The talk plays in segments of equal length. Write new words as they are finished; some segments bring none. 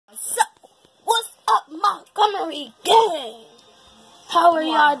Montgomery gang. How are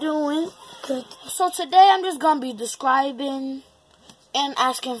y'all doing? Good. So today I'm just gonna be describing and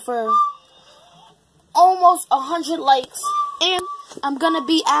asking for almost 100 likes, and I'm gonna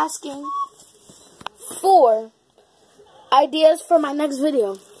be asking for ideas for my next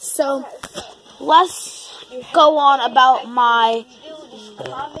video. So let's go on about my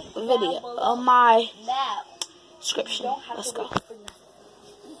video, my description. Let's go.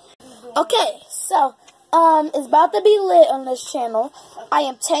 Okay, so it's about to be lit on this channel. I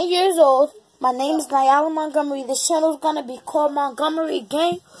am 10 years old. My name is Nyala Montgomery. This channel is gonna be called Montgomery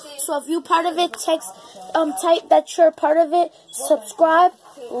Gang. So if you part of it, type that you're part of it. Subscribe,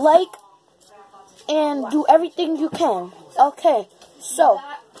 like, and do everything you can. Okay, so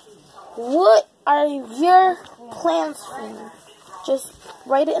what are your plans for me? Just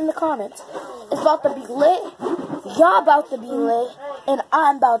write it in the comments. It's about to be lit. Y'all about to be lit, and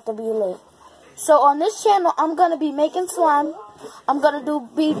I'm about to be lit. So on this channel, I'm gonna be making slime. I'm gonna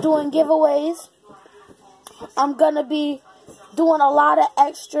be doing giveaways. I'm gonna be doing a lot of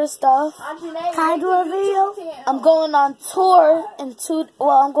extra stuff. Can I do a video? I'm going on tour in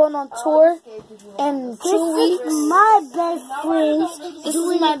I'm going on tour in 2 weeks. This is my best friend. This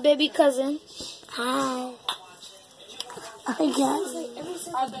is my baby cousin. Hi. Again.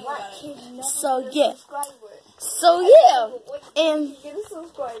 So yeah, and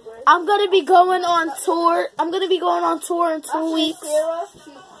I'm gonna be going on tour. I'm gonna be going on tour in 2 weeks,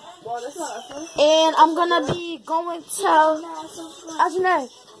 and I'm gonna be going to.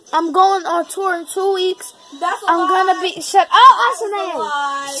 I'm going on tour in 2 weeks. I'm gonna be shut up,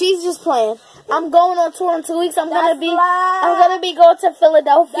 Asane. She's just playing. I'm going on tour in 2 weeks. I'm gonna be going to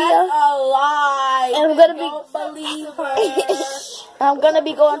Philadelphia. That's a lie. And I'm gonna Don't believe her. I'm gonna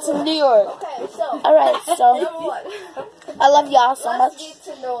be going to New York. Alright, so I love y'all so much.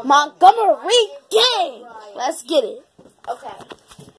 Montgomery gang! Let's get it. Okay.